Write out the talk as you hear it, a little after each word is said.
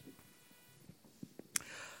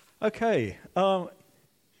Okay.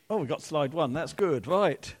 We've got slide 1. That's good.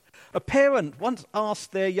 Right. A parent once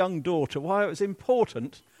asked their young daughter why it was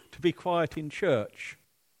important to be quiet in church.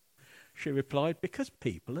 She replied, because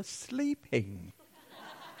people are sleeping.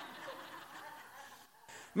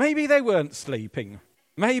 Maybe they weren't sleeping.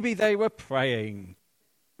 Maybe they were praying.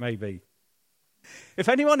 Maybe. If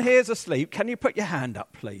anyone here is asleep, can you put your hand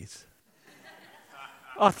up, please?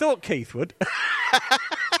 I thought Keith would.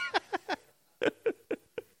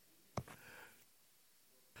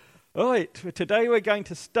 Right, today we're going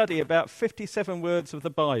to study about 57 words of the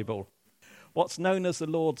Bible, what's known as the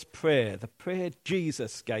Lord's Prayer, the prayer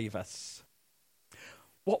Jesus gave us.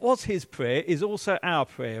 What was his prayer is also our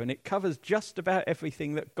prayer, and it covers just about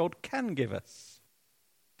everything that God can give us.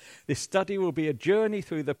 This study will be a journey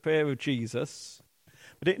through the prayer of Jesus,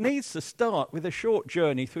 but it needs to start with a short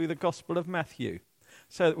journey through the Gospel of Matthew,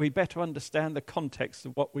 so that we better understand the context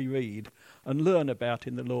of what we read and learn about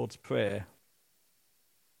in the Lord's Prayer.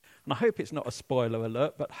 And I hope it's not a spoiler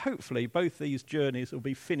alert, but hopefully both these journeys will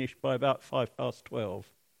be finished by about 12:05.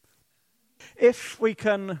 If we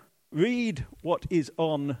can read what is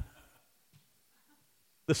on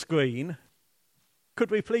the screen,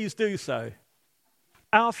 could we please do so?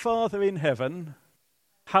 Our Father in heaven,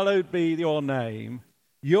 hallowed be your name.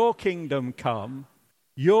 Your kingdom come,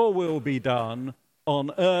 your will be done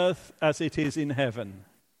on earth as it is in heaven.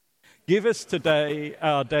 Give us today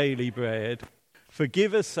our daily bread.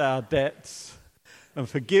 Forgive us our debts, and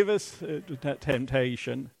forgive us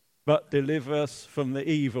temptation, but deliver us from the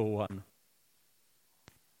evil one.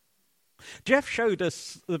 Jeff showed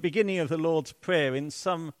us the beginning of the Lord's Prayer in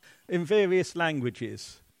various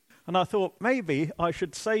languages, and I thought maybe I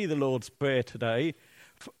should say the Lord's Prayer today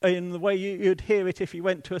in the way you'd hear it if you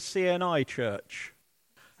went to a CNI church.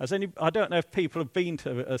 I don't know if people have been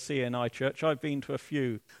to a CNI church. I've been to a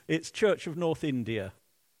few. It's Church of North India.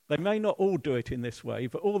 They may not all do it in this way,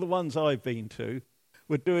 but all the ones I've been to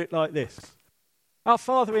would do it like this. Our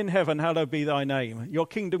Father in heaven, hallowed be thy name. Your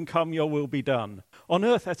kingdom come, your will be done. On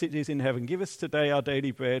earth as it is in heaven, give us today our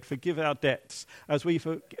daily bread. Forgive our debts as we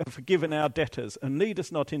have forgiven our debtors. And lead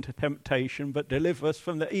us not into temptation, but deliver us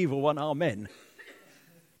from the evil one. Amen.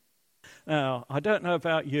 Now, I don't know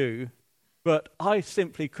about you, but I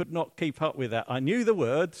simply could not keep up with that. I knew the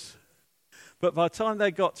words, but by the time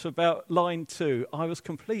they got to about line 2, I was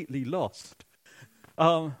completely lost.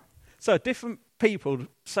 So different people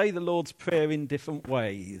say the Lord's Prayer in different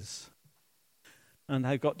ways. And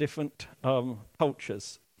they've got different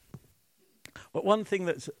cultures. But one thing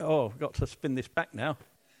that's... I've got to spin this back now.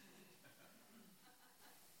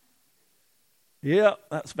 Yeah,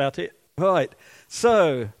 that's about it. Right.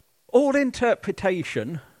 So, all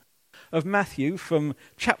interpretation of Matthew from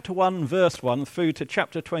chapter 1 verse 1 through to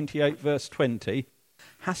chapter 28 verse 20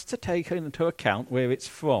 has to take into account where it's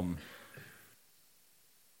from.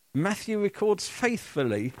 Matthew records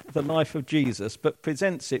faithfully the life of Jesus but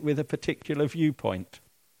presents it with a particular viewpoint.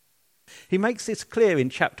 He makes this clear in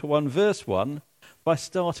chapter 1 verse 1 by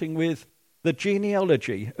starting with the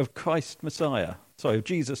genealogy of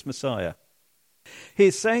Jesus Messiah. He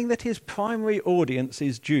is saying that his primary audience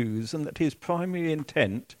is Jews and that his primary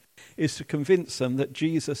intent is to convince them that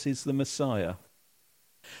Jesus is the Messiah.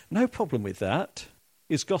 No problem with that.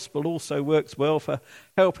 His gospel also works well for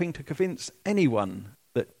helping to convince anyone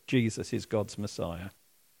that Jesus is God's Messiah.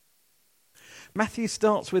 Matthew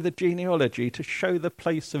starts with a genealogy to show the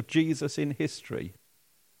place of Jesus in history.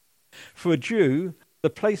 For a Jew,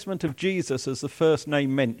 the placement of Jesus as the first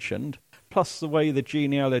name mentioned, plus the way the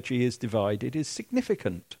genealogy is divided, is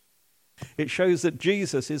significant. It shows that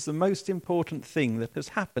Jesus is the most important thing that has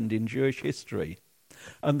happened in Jewish history,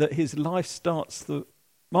 and that his life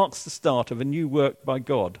marks the start of a new work by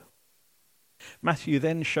God. Matthew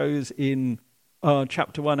then shows in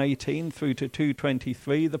chapter 1:18 through to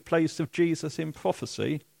 2:23 the place of Jesus in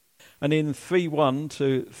prophecy, and in 3:1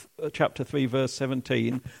 to chapter 3 verse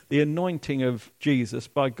 17 the anointing of Jesus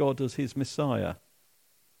by God as his Messiah.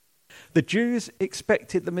 The Jews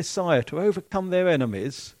expected the Messiah to overcome their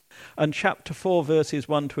enemies, and chapter 4 verses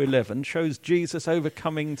 1 to 11 shows Jesus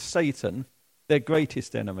overcoming Satan, their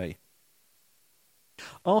greatest enemy.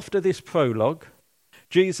 After this prologue,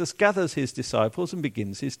 Jesus gathers his disciples and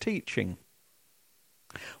begins his teaching.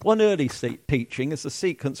 One early teaching is the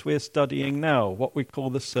sequence we're studying now, what we call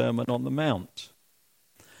the Sermon on the Mount.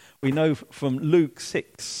 We know from Luke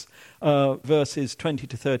 6 verses 20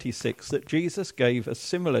 to 36 that Jesus gave a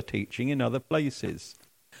similar teaching in other places,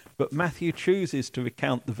 but Matthew chooses to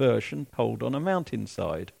recount the version told on a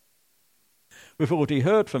mountainside. We've already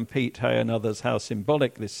heard from Pete Hay and others how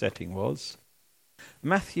symbolic this setting was.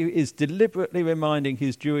 Matthew is deliberately reminding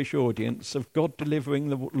his Jewish audience of God delivering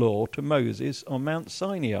the law to Moses on Mount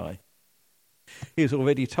Sinai. He has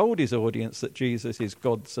already told his audience that Jesus is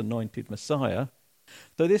God's anointed Messiah,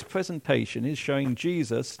 so this presentation is showing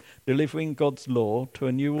Jesus delivering God's law to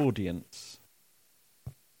a new audience.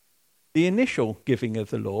 The initial giving of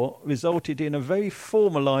the law resulted in a very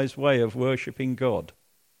formalised way of worshipping God.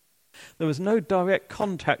 There was no direct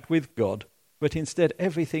contact with God, but instead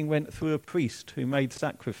everything went through a priest who made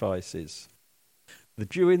sacrifices. The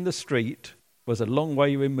Jew in the street was a long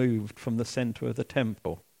way removed from the centre of the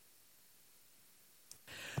temple.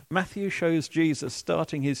 Matthew shows Jesus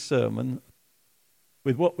starting his sermon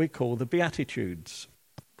with what we call the Beatitudes.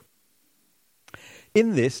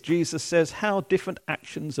 In this, Jesus says how different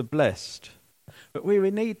actions are blessed. But we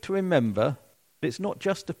need to remember that it's not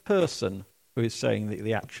just a person who is saying that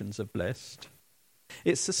the actions are blessed.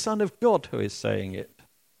 It's the Son of God who is saying it.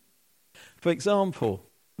 For example,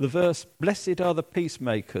 the verse, "Blessed are the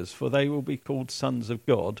peacemakers, for they will be called sons of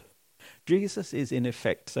God." Jesus is in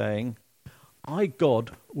effect saying, I,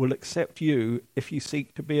 God, will accept you if you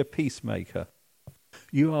seek to be a peacemaker.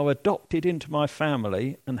 You are adopted into my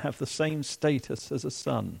family and have the same status as a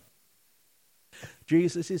son.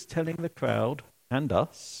 Jesus is telling the crowd, and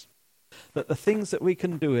us, that the things that we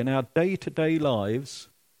can do in our day-to-day lives,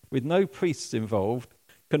 with no priests involved,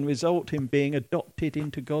 can result in being adopted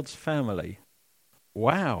into God's family.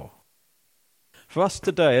 Wow! For us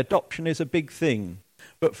today, adoption is a big thing.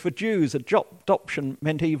 But for Jews, adoption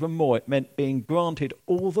meant even more. It meant being granted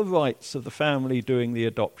all the rights of the family doing the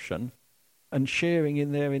adoption and sharing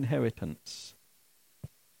in their inheritance.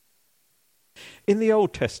 In the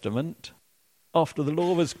Old Testament, after the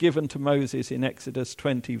law was given to Moses in Exodus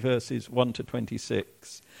 20, verses 1 to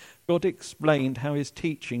 26, God explained how his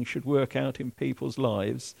teaching should work out in people's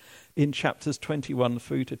lives in chapters 21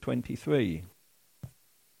 through to 23.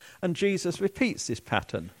 And Jesus repeats this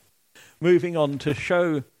pattern, moving on to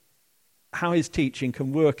show how his teaching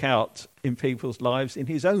can work out in people's lives in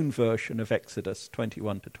his own version of Exodus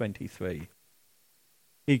 21 to 23.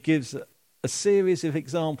 He gives a series of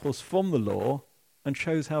examples from the law and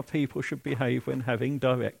shows how people should behave when having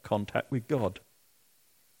direct contact with God.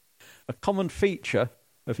 A common feature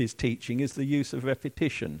of his teaching is the use of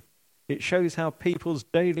repetition. It shows how people's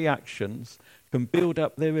daily actions can build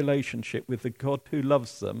up their relationship with the God who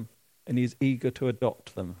loves them and is eager to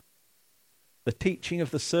adopt them. The teaching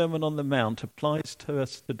of the Sermon on the Mount applies to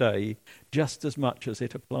us today just as much as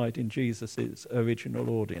it applied in Jesus'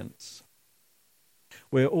 original audience.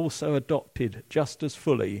 We're also adopted just as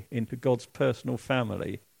fully into God's personal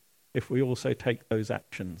family if we also take those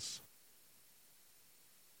actions.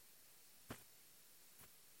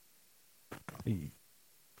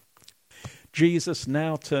 Jesus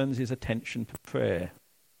now turns his attention to prayer.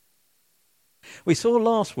 We saw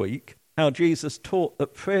last week how Jesus taught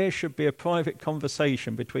that prayer should be a private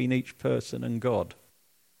conversation between each person and God.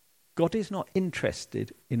 God is not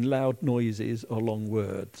interested in loud noises or long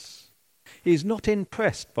words. He is not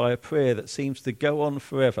impressed by a prayer that seems to go on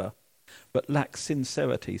forever but lacks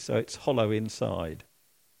sincerity, so it's hollow inside.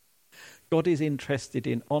 God is interested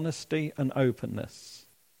in honesty and openness.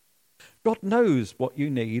 God knows what you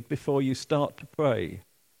need before you start to pray,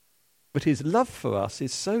 but his love for us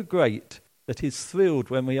is so great that he's thrilled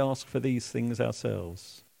when we ask for these things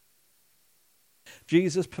ourselves.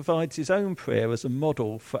 Jesus provides his own prayer as a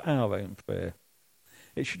model for our own prayer.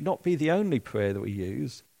 It should not be the only prayer that we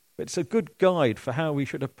use, but it's a good guide for how we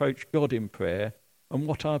should approach God in prayer and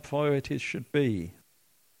what our priorities should be.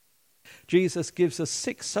 Jesus gives us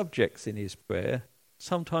 6 subjects in his prayer,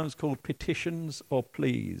 sometimes called petitions or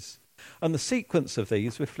pleas, and the sequence of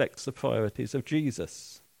these reflects the priorities of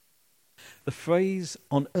Jesus. The phrase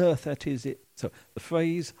 "on earth as it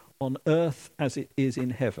is in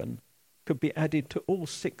heaven" could be added to all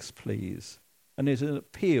 6 pleas, and is an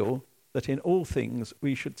appeal that in all things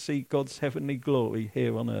we should see God's heavenly glory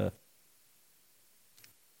here on earth.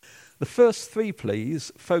 The first 3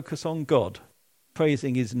 pleas focus on God,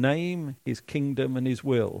 praising his name, his kingdom, and his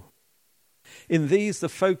will. In these, the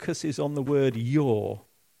focus is on the word "your,"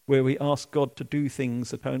 where we ask God to do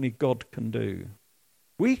things that only God can do.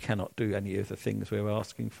 We cannot do any of the things we're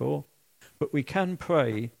asking for, but we can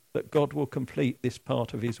pray that God will complete this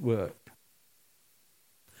part of his work.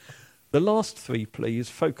 The last 3 pleas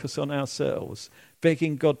focus on ourselves,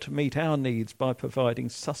 begging God to meet our needs by providing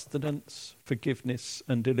sustenance, forgiveness,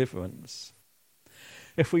 and deliverance.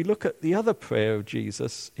 If we look at the other prayer of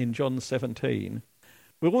Jesus in John 17,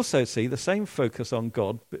 we'll also see the same focus on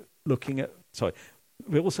God before looking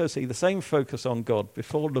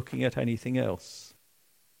at anything else.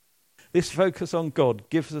 This focus on God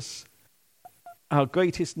gives us our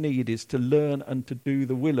greatest need is to learn and to do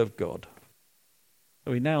the will of God.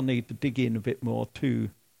 So we now need to dig in a bit more to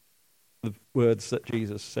the words that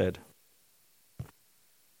Jesus said.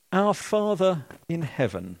 Our Father in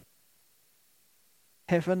heaven.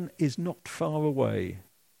 Heaven is not far away.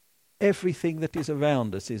 Everything that is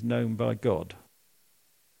around us is known by God.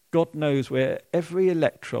 God knows where every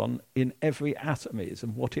electron in every atom is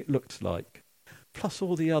and what it looks like, plus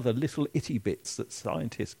all the other little itty bits that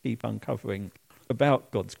scientists keep uncovering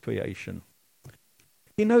about God's creation.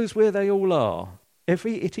 He knows where they all are,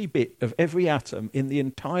 every itty bit of every atom in the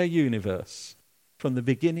entire universe, from the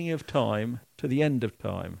beginning of time to the end of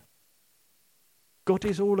time. God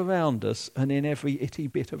is all around us and in every itty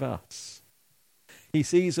bit of us. He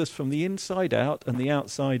sees us from the inside out and the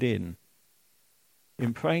outside in.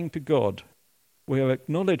 In praying to God, we are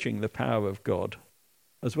acknowledging the power of God,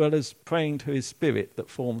 as well as praying to his Spirit that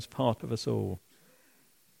forms part of us all.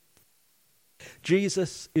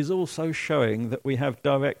 Jesus is also showing that we have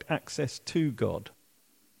direct access to God.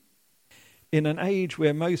 In an age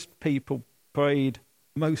where most people prayed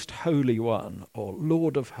Most Holy One or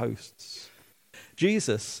Lord of Hosts,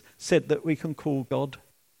 Jesus said that we can call God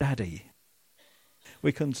Daddy.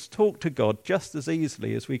 We can talk to God just as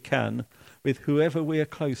easily as we can with whoever we are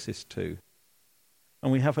closest to.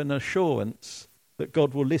 And we have an assurance that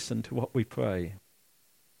God will listen to what we pray.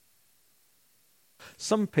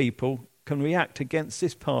 Some people can react against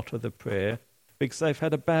this part of the prayer because they've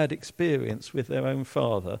had a bad experience with their own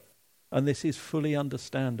father, and this is fully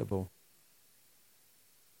understandable.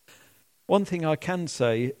 One thing I can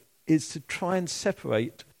say is to try and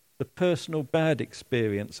separate the personal bad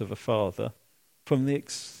experience of a father from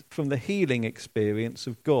the healing experience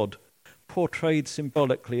of God, portrayed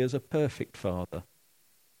symbolically as a perfect father.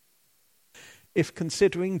 If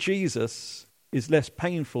considering Jesus is less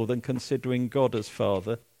painful than considering God as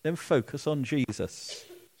Father, then focus on Jesus.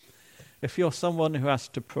 If you're someone who has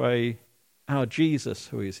to pray, our Jesus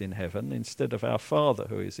who is in heaven, instead of our Father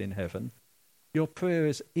who is in heaven, your prayer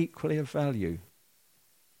is equally of value.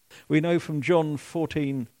 We know from John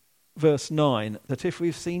 14, verse 9, that if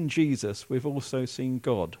we've seen Jesus, we've also seen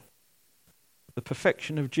God. The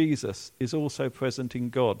perfection of Jesus is also present in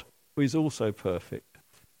God, who is also perfect.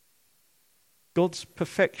 God's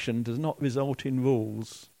perfection does not result in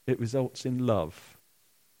rules, it results in love.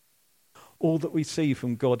 All that we see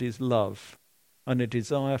from God is love and a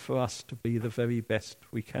desire for us to be the very best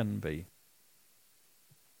we can be.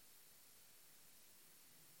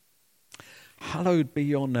 Hallowed be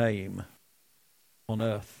your name on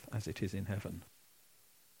earth as it is in heaven.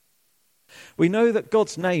 We know that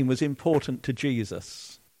God's name was important to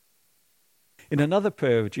Jesus. In another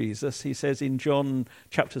prayer of Jesus, he says in John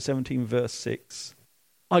chapter 17, verse 6,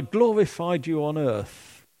 I glorified you on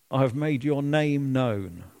earth. I have made your name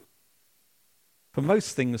known. For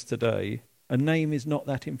most things today, a name is not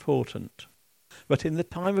that important. But in the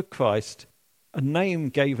time of Christ, a name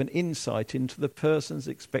gave an insight into the person's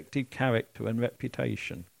expected character and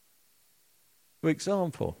reputation. For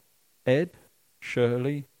example, Ed,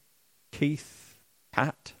 Shirley, Keith,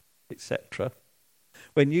 Pat, etc.,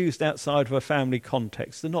 when used outside of a family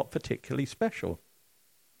context, they're not particularly special.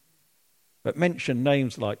 But mention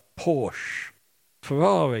names like Porsche,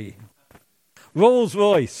 Ferrari,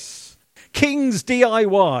 Rolls-Royce, King's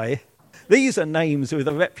DIY. These are names with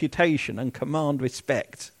a reputation and command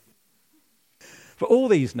respect. But all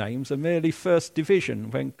these names are merely first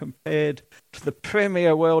division when compared to the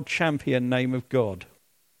premier world champion name of God.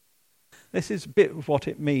 This is a bit of what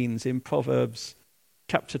it means in Proverbs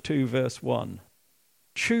chapter 2, verse 1.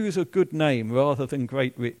 Choose a good name rather than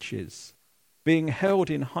great riches. Being held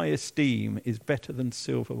in high esteem is better than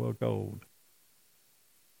silver or gold.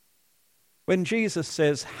 When Jesus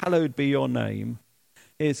says, hallowed be your name,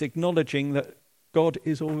 he is acknowledging that God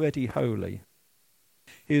is already holy.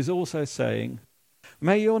 He is also saying,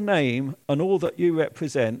 may your name and all that you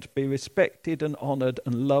represent be respected and honoured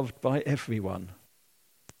and loved by everyone.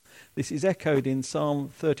 This is echoed in Psalm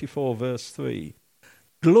 34, verse 3.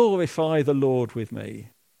 Glorify the Lord with me.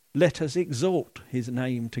 Let us exalt his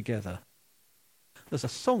name together. There's a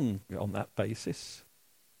song on that basis.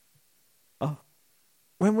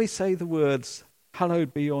 When we say the words,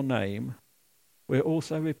 hallowed be your name, we're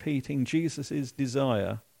also repeating Jesus'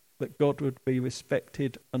 desire that God would be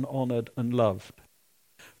respected and honoured and loved,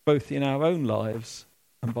 both in our own lives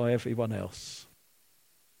and by everyone else.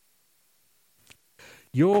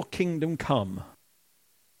 Your kingdom come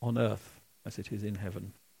on earth as it is in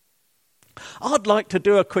heaven. I'd like to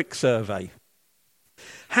do a quick survey.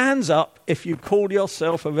 Hands up if you call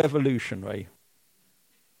yourself a revolutionary.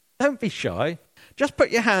 Don't be shy. Just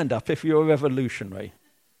put your hand up if you're a revolutionary.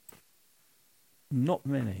 Not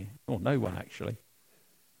many, or no one actually.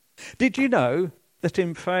 Did you know that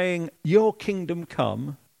in praying, your kingdom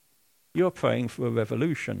come, you're praying for a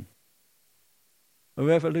revolution? A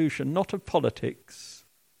revolution not of politics,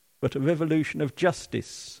 but a revolution of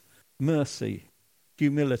justice, mercy,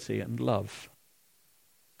 humility and love.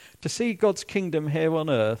 To see God's kingdom here on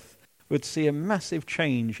earth would see a massive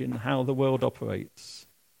change in how the world operates.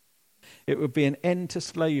 It would be an end to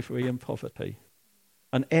slavery and poverty,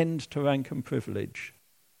 an end to rank and privilege,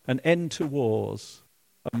 an end to wars,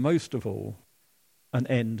 and most of all, an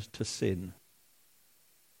end to sin.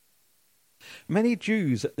 Many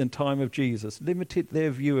Jews at the time of Jesus limited their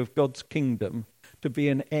view of God's kingdom to be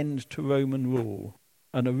an end to Roman rule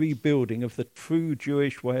and a rebuilding of the true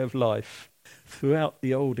Jewish way of life throughout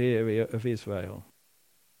the old area of Israel.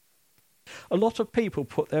 A lot of people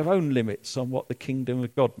put their own limits on what the kingdom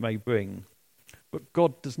of God may bring, but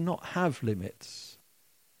God does not have limits.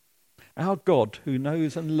 Our God, who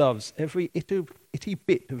knows and loves every itty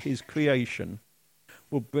bit of his creation,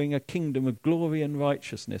 will bring a kingdom of glory and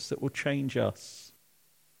righteousness that will change us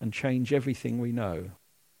and change everything we know.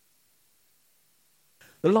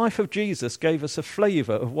 The life of Jesus gave us a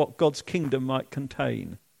flavour of what God's kingdom might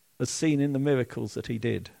contain, as seen in the miracles that he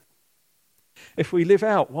did. If we live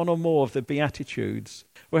out one or more of the Beatitudes,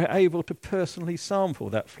 we're able to personally sample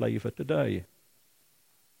that flavour today.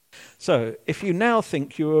 So, if you now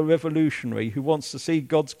think you're a revolutionary who wants to see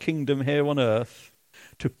God's kingdom here on earth,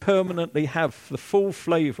 to permanently have the full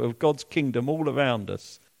flavour of God's kingdom all around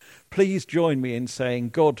us, please join me in saying,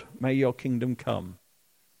 God, may your kingdom come.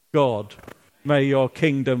 God, may your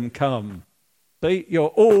kingdom come. See, you're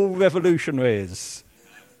all revolutionaries.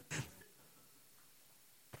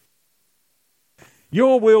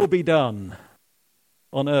 Your will be done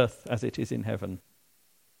on earth as it is in heaven.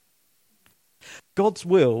 God's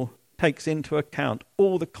will takes into account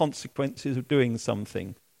all the consequences of doing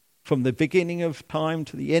something, from the beginning of time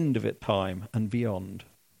to the end of it time and beyond.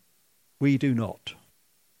 We do not.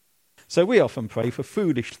 So we often pray for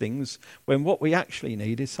foolish things when what we actually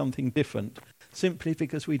need is something different, simply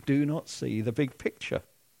because we do not see the big picture.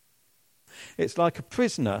 It's like a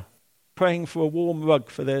prisoner praying for a warm rug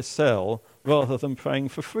for their cell rather than praying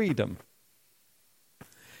for freedom.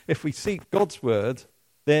 If we seek God's word,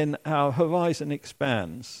 then our horizon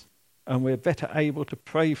expands and we're better able to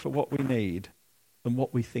pray for what we need than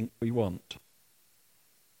what we think we want.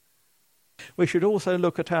 We should also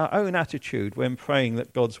look at our own attitude when praying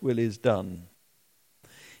that God's will is done.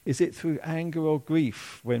 Is it through anger or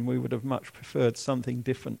grief when we would have much preferred something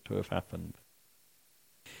different to have happened?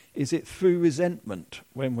 Is it through resentment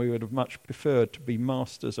when we would have much preferred to be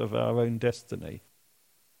masters of our own destiny?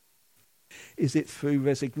 Is it through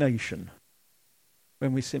resignation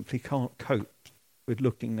when we simply can't cope with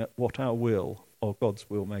looking at what our will or God's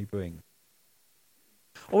will may bring?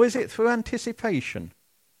 Or is it through anticipation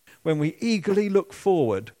when we eagerly look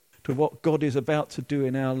forward to what God is about to do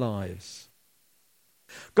in our lives?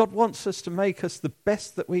 God wants us to make us the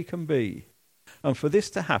best that we can be. And for this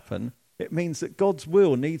to happen, it means that God's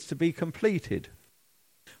will needs to be completed.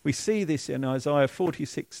 We see this in Isaiah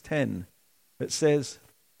 46:10. It says,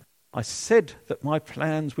 I said that my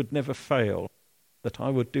plans would never fail, that I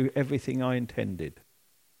would do everything I intended.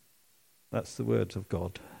 That's the words of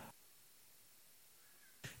God.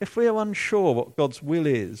 If we are unsure what God's will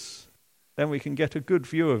is, then we can get a good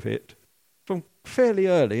view of it from fairly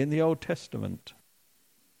early in the Old Testament.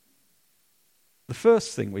 The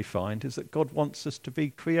first thing we find is that God wants us to be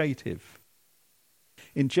creative.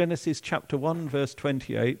 In Genesis chapter 1, verse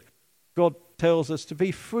 28, God tells us to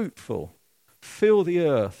be fruitful, fill the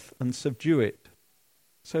earth and subdue it,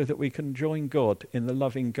 so that we can join God in the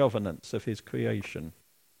loving governance of his creation.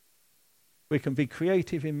 We can be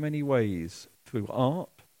creative in many ways, through art,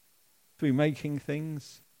 through making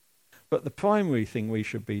things, but the primary thing we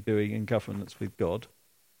should be doing in governance with God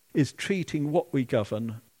is treating what we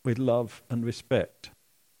govern with love and respect.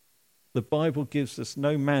 The Bible gives us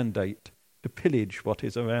no mandate to pillage what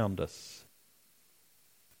is around us.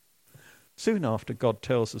 Soon after God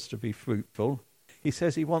tells us to be fruitful, he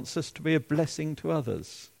says he wants us to be a blessing to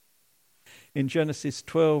others. In Genesis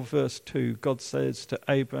 12, verse 2, God says to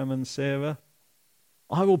Abraham and Sarah,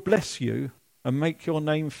 I will bless you and make your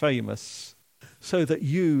name famous, so that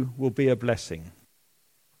you will be a blessing.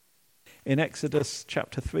 In Exodus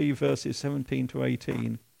chapter 3, verses 17 to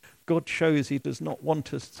 18, God shows he does not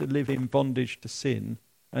want us to live in bondage to sin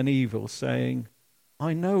and evil, saying,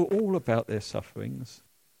 I know all about their sufferings,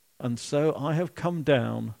 and so I have come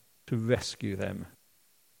down to rescue them.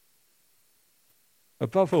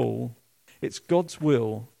 Above all, it's God's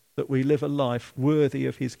will that we live a life worthy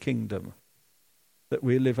of his kingdom, that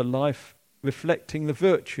we live a life reflecting the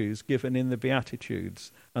virtues given in the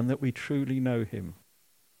Beatitudes, and that we truly know him.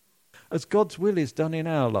 As God's will is done in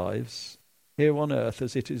our lives, here on earth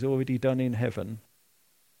as it is already done in heaven,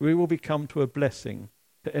 we will become to a blessing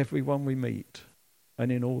to everyone we meet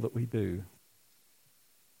and in all that we do.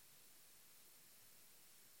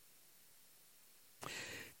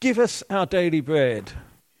 Give us our daily bread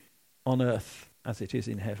on earth as it is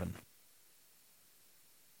in heaven.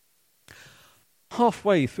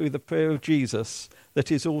 Halfway through the prayer of Jesus,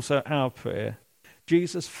 that is also our prayer,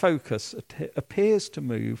 Jesus' focus appears to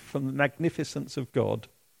move from the magnificence of God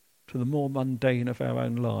to the more mundane of our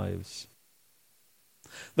own lives.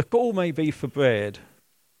 The call may be for bread,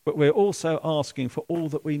 but we're also asking for all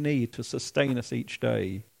that we need to sustain us each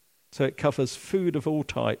day, so it covers food of all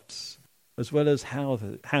types, as well as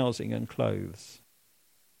housing and clothes.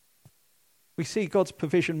 We see God's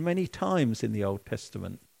provision many times in the Old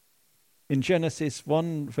Testament. In Genesis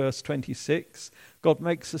 1 verse 26, God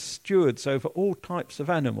makes us stewards over all types of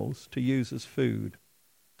animals to use as food.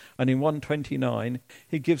 And in 1:29,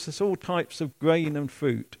 he gives us all types of grain and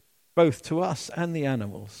fruit, both to us and the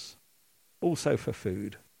animals, also for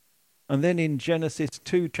food. And then in Genesis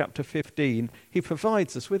 2 chapter 15, he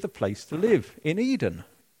provides us with a place to live in Eden.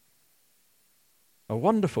 A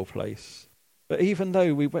wonderful place. But even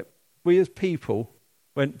though we as people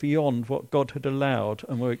went beyond what God had allowed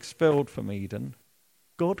and were expelled from Eden,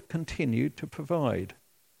 God continued to provide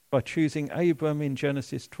by choosing Abram in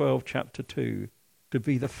Genesis 12 chapter 2 to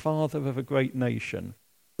be the father of a great nation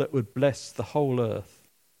that would bless the whole earth.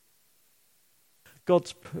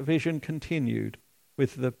 God's provision continued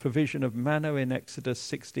with the provision of manna in Exodus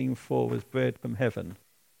 16:4 as bread from heaven.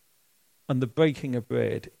 And the breaking of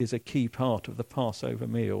bread is a key part of the Passover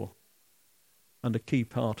meal and a key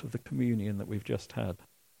part of the communion that we've just had.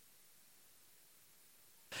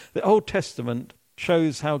 The Old Testament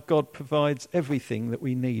shows how God provides everything that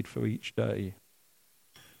we need for each day.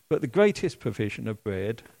 But the greatest provision of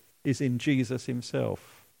bread is in Jesus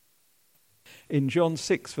himself. In John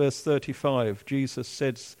 6 verse 35, Jesus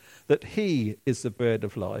says that he is the bread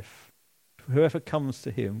of life. Whoever comes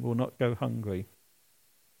to him will not go hungry.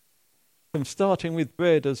 From starting with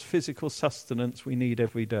bread as physical sustenance we need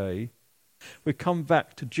every day, we come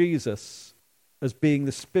back to Jesus as being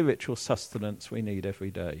the spiritual sustenance we need every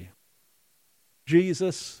day.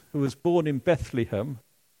 Jesus, who was born in Bethlehem,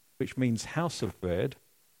 which means house of bread,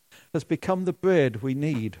 has become the bread we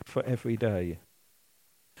need for every day.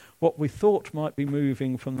 What we thought might be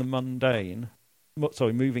moving to the mundane,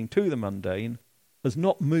 has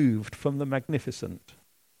not moved from the magnificent.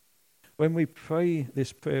 When we pray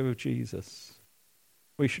this prayer of Jesus,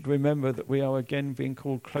 we should remember that we are again being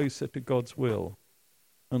called closer to God's will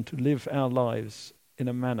and to live our lives in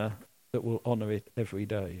a manner that will honour it every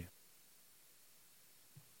day.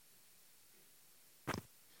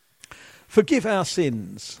 Forgive our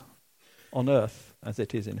sins on earth as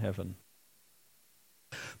it is in heaven.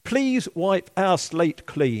 Please wipe our slate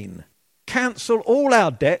clean. Cancel all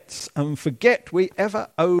our debts and forget we ever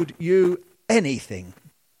owed you anything.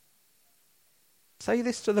 Say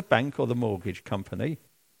this to the bank or the mortgage company,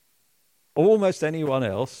 or almost anyone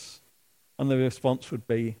else, and the response would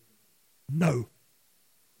be, no.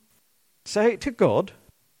 Say it to God,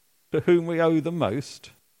 to whom we owe the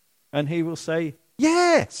most, and he will say,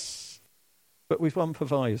 yes, but with one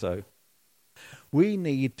proviso. We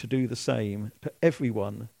need to do the same to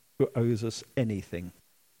everyone who owes us anything.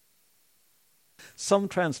 Some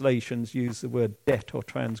translations use the word debt or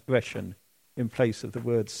transgression in place of the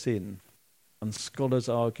word sin, and scholars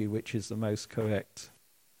argue which is the most correct.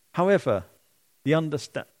 However, the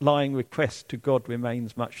underlying request to God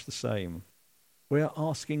remains much the same. We are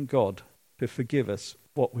asking God to forgive us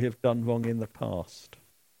what we have done wrong in the past.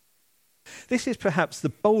 This is perhaps the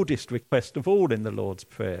boldest request of all in the Lord's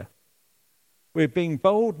Prayer. We're being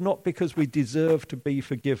bold not because we deserve to be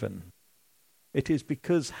forgiven. It is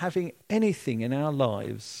because having anything in our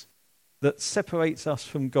lives that separates us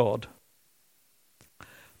from God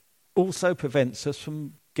also prevents us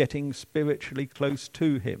from getting spiritually close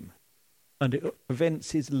to him, and it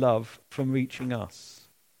prevents his love from reaching us.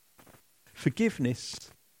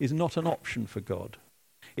 Forgiveness is not an option for God.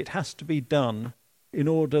 It has to be done in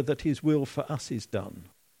order that his will for us is done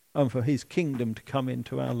and for his kingdom to come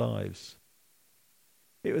into our lives.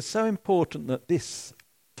 It was so important that this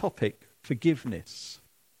topic, forgiveness,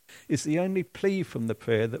 is the only plea from the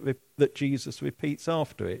prayer that Jesus repeats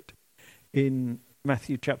after it in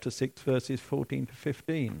Matthew chapter 6 verses 14 to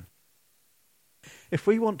 15. If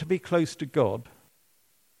we want to be close to God,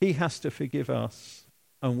 he has to forgive us,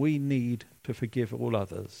 and we need to forgive all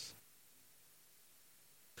others.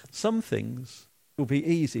 Some things will be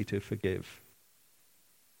easy to forgive.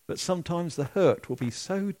 But sometimes the hurt will be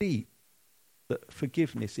so deep that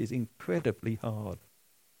forgiveness is incredibly hard.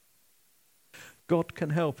 God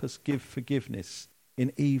can help us give forgiveness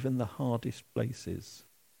in even the hardest places.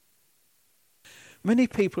 Many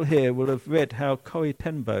people here will have read how Corrie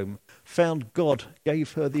ten Boom found God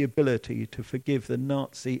gave her the ability to forgive the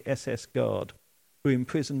Nazi SS guard who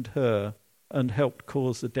imprisoned her and helped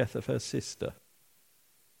cause the death of her sister.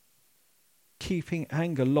 Keeping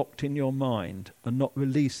anger locked in your mind and not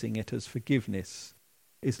releasing it as forgiveness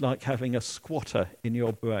is like having a squatter in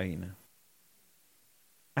your brain.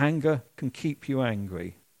 Anger can keep you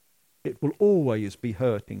angry. It will always be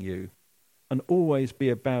hurting you and always be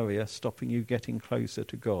a barrier stopping you getting closer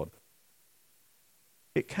to God.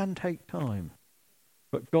 It can take time,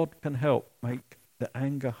 but God can help make the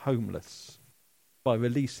anger homeless by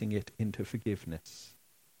releasing it into forgiveness.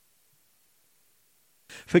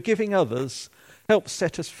 Forgiving others helps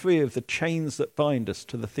set us free of the chains that bind us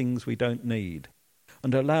to the things we don't need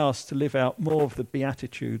and allow us to live out more of the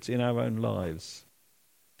Beatitudes in our own lives.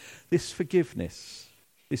 This forgiveness,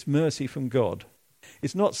 this mercy from God,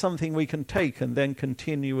 is not something we can take and then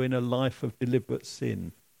continue in a life of deliberate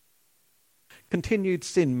sin. Continued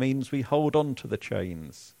sin means we hold on to the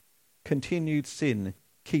chains. Continued sin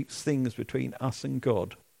keeps things between us and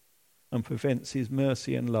God and prevents his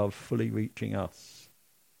mercy and love fully reaching us.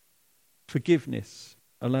 Forgiveness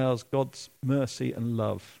allows God's mercy and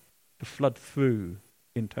love to flood through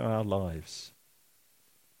into our lives.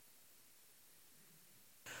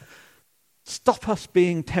 Stop us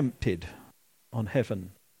being tempted on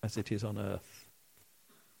heaven as it is on earth.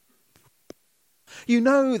 You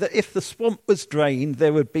know that if the swamp was drained,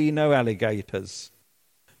 there would be no alligators.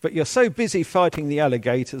 But you're so busy fighting the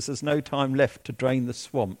alligators, there's no time left to drain the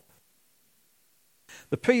swamp.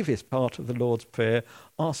 The previous part of the Lord's Prayer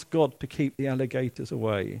asked God to keep the alligators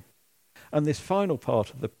away. And this final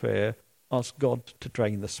part of the prayer asked God to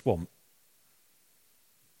drain the swamp.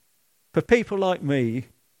 For people like me,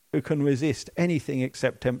 who can resist anything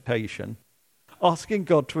except temptation, asking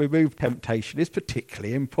God to remove temptation is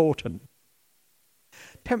particularly important.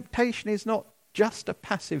 Temptation is not just a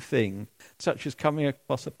passive thing, such as coming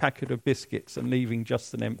across a packet of biscuits and leaving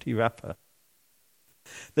just an empty wrapper.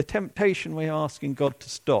 The temptation we're asking God to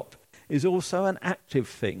stop is also an active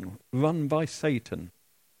thing run by Satan,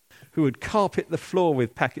 who would carpet the floor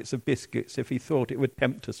with packets of biscuits if he thought it would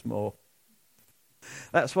tempt us more.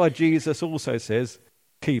 That's why Jesus also says,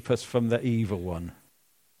 "Keep us from the evil one."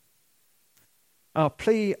 Our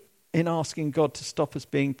plea in asking God to stop us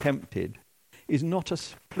being tempted is not a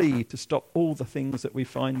plea to stop all the things that we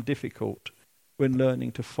find difficult when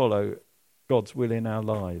learning to follow God's will in our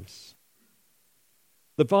lives.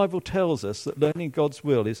 The Bible tells us that learning God's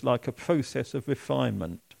will is like a process of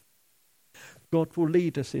refinement. God will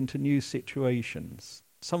lead us into new situations,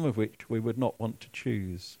 some of which we would not want to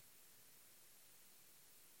choose.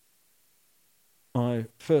 My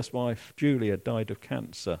first wife, Julia, died of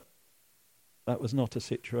cancer. That was not a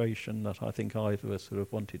situation that I think either of us would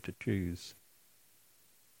have wanted to choose.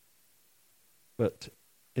 But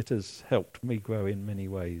it has helped me grow in many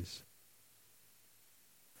ways.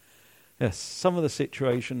 Yes, some of the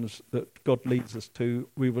situations that God leads us to,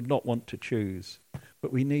 we would not want to choose,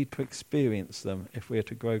 but we need to experience them if we are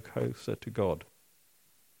to grow closer to God.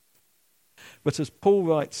 But as Paul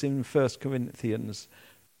writes in 1 Corinthians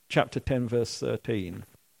chapter 10, verse 13,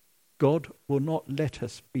 God will not let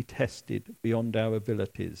us be tested beyond our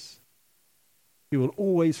abilities. He will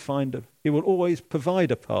always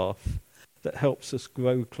provide a path that helps us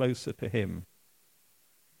grow closer to him.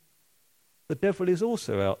 The devil is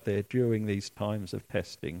also out there during these times of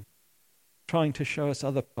testing, trying to show us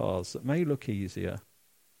other paths that may look easier,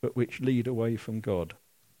 but which lead away from God.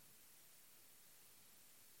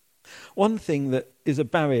 One thing that is a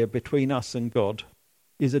barrier between us and God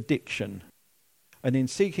is addiction. And in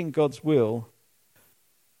seeking God's will,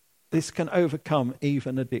 this can overcome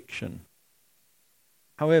even addiction.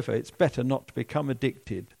 However, it's better not to become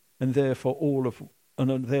addicted and therefore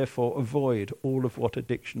avoid all of what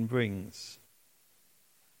addiction brings.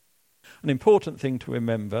 An important thing to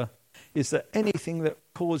remember is that anything that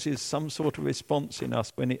causes some sort of response in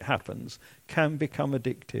us when it happens can become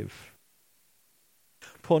addictive.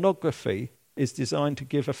 Pornography is designed to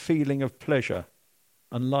give a feeling of pleasure,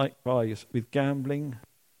 and likewise with gambling,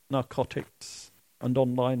 narcotics, and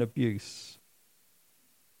online abuse.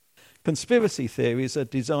 Conspiracy theories are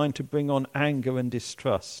designed to bring on anger and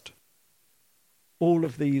distrust. All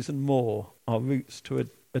of these and more are roots to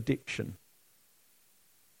addiction.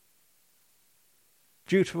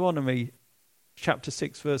 Deuteronomy chapter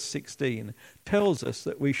 6, verse 16, tells us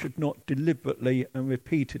that we should not deliberately and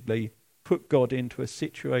repeatedly put God into a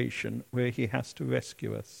situation where he has to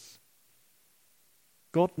rescue us.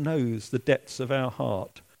 God knows the depths of our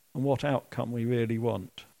heart and what outcome we really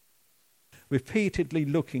want. Repeatedly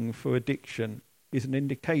looking for addiction is an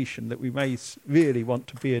indication that we may really want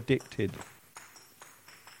to be addicted.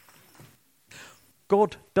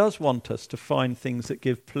 God does want us to find things that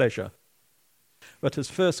give pleasure. But as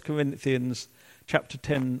 1 Corinthians chapter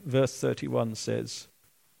 10, verse 31 says,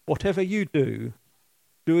 whatever you do,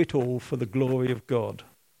 do it all for the glory of God.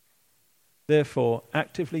 Therefore,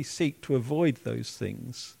 actively seek to avoid those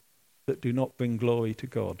things that do not bring glory to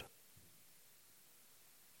God.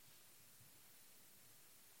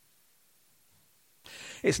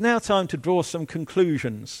 It's now time to draw some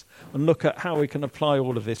conclusions and look at how we can apply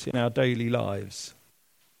all of this in our daily lives.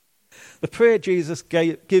 The prayer Jesus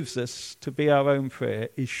gives us to be our own prayer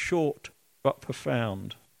is short but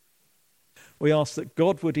profound. We ask that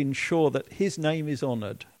God would ensure that his name is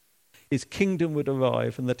honoured, his kingdom would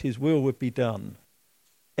arrive, and that his will would be done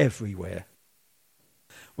everywhere.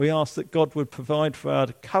 We ask that God would provide for our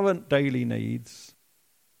current daily needs,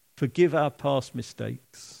 forgive our past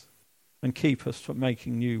mistakes, and keep us from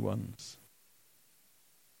making new ones.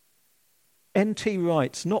 N.T.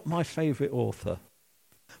 Wright's not my favourite author,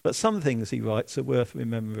 but some things he writes are worth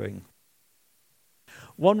remembering.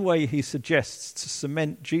 One way he suggests to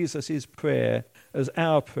cement Jesus' prayer as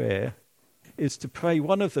our prayer is to pray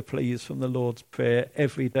one of the pleas from the Lord's Prayer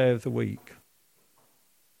every day of the week.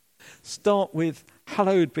 Start with,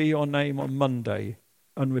 hallowed be your name on Monday,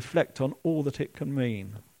 and reflect on all that it can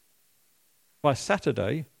mean. By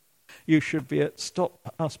Saturday, you should be at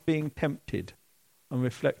stop us being tempted and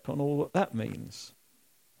reflect on all that means.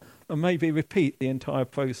 And maybe repeat the entire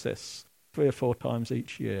process 3 or 4 times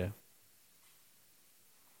each year.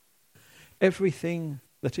 Everything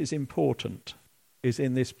that is important is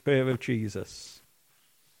in this prayer of Jesus.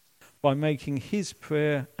 By making his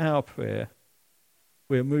prayer our prayer,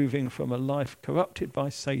 we're moving from a life corrupted by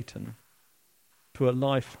Satan to a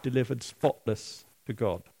life delivered spotless to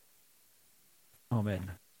God.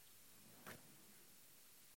 Amen.